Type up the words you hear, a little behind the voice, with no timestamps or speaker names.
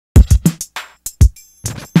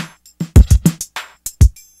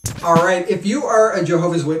All right, if you are a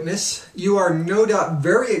Jehovah's Witness, you are no doubt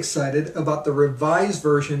very excited about the revised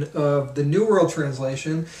version of the New World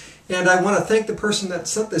Translation. And I want to thank the person that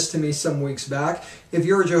sent this to me some weeks back. If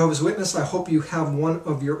you're a Jehovah's Witness, I hope you have one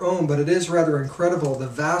of your own, but it is rather incredible, the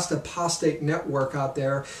vast apostate network out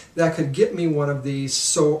there that could get me one of these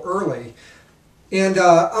so early. And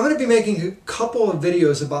I'm going to be making a couple of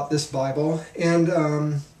videos about this Bible,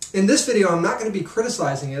 and in this video, I'm not going to be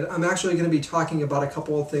criticizing it. I'm actually going to be talking about a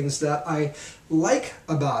couple of things that I like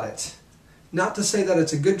about it. Not to say that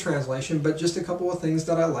it's a good translation, but just a couple of things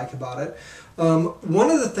that I like about it.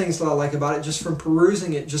 One of the things that I like about it, just from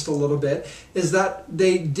perusing it just a little bit, is that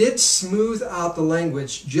they did smooth out the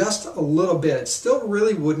language just a little bit. It's still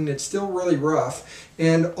really wooden, it's still really rough,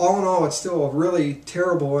 and all in all, it's still a really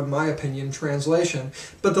terrible, in my opinion, translation.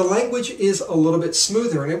 But the language is a little bit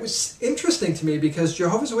smoother, and it was interesting to me because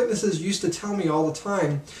Jehovah's Witnesses used to tell me all the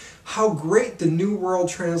time how great the New World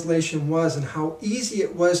Translation was and how easy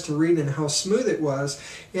it was to read and how smooth it was.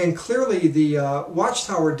 And clearly the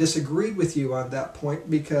Watchtower disagreed with you on that point,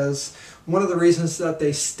 because one of the reasons that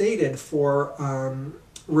they stated for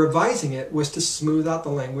revising it was to smooth out the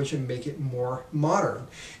language and make it more modern.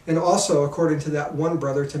 And also, according to that one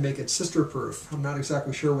brother, to make it sister-proof. I'm not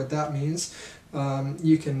exactly sure what that means.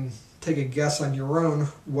 You can take a guess on your own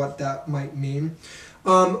what that might mean.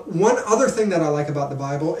 One other thing that I like about the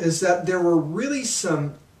Bible is that there were really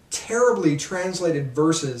some terribly translated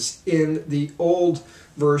verses in the old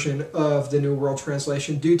version of the New World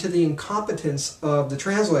Translation due to the incompetence of the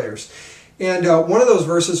translators. And one of those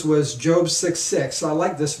verses was Job 6:6. I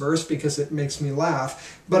like this verse because it makes me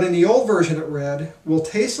laugh. But in the old version it read, "Will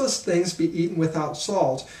tasteless things be eaten without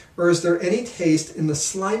salt, or is there any taste in the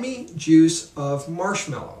slimy juice of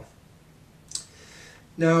marshmallow?"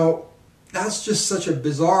 Now, that's just such a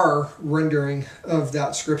bizarre rendering of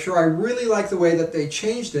that scripture. I really like the way that they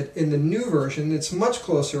changed it in the new version. It's much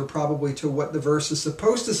closer probably to what the verse is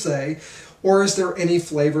supposed to say. Or is there any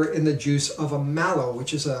flavor in the juice of a mallow,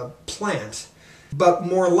 which is a plant? But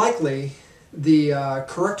more likely, the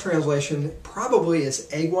correct translation probably is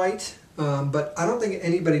egg white. But I don't think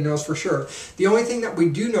anybody knows for sure. The only thing that we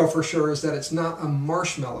do know for sure is that it's not a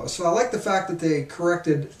marshmallow. So I like the fact that they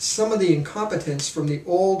corrected some of the incompetence from the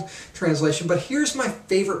old translation. But here's my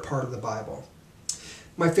favorite part of the Bible.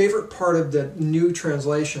 My favorite part of the new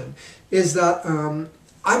translation is that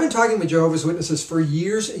I've been talking with Jehovah's Witnesses for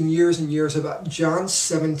years and years and years about John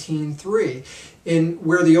 17:3, in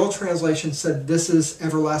where the old translation said, "This is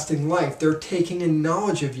everlasting life. They're taking in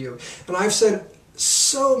knowledge of you." And I've said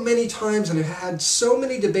so many times, and I've had so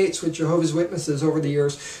many debates with Jehovah's Witnesses over the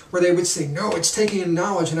years, where they would say, "No, it's taking in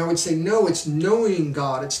knowledge," and I would say, "No, it's knowing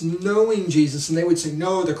God, it's knowing Jesus," and they would say,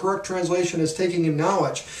 "No, the correct translation is taking in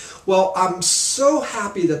knowledge." Well, I'm so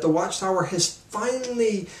happy that the Watchtower has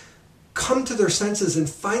finally come to their senses and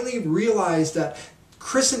finally realized that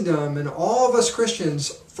Christendom and all of us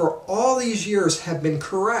Christians for all these years have been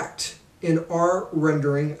correct in our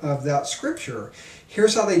rendering of that scripture.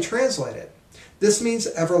 Here's how they translate it. This means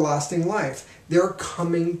everlasting life. They're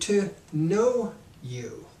coming to know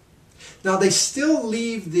you. Now, they still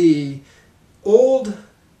leave the old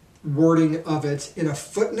wording of it in a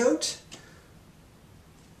footnote,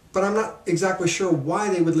 but I'm not exactly sure why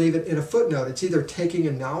they would leave it in a footnote. It's either taking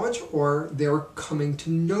in knowledge or they're coming to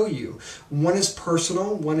know you. One is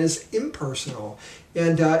personal, one is impersonal.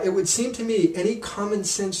 And it would seem to me any common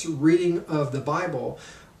sense reading of the Bible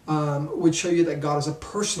would show you that God is a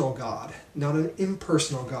personal God, not an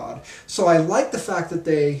impersonal God. So I like the fact that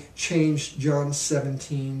they changed John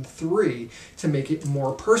 17:3 to make it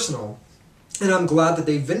more personal. And I'm glad that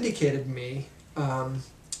they vindicated me,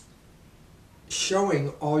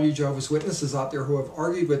 showing all you Jehovah's Witnesses out there who have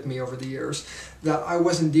argued with me over the years that I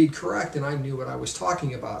was indeed correct and I knew what I was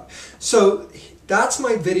talking about. So that's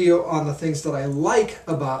my video on the things that I like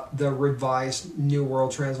about the revised New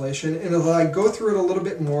World Translation. And as I go through it a little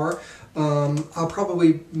bit more, I'll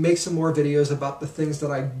probably make some more videos about the things that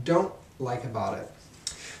I don't like about it.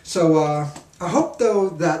 So I hope, though,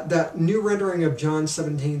 that that new rendering of John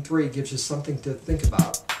 17:3 gives you something to think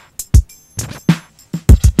about.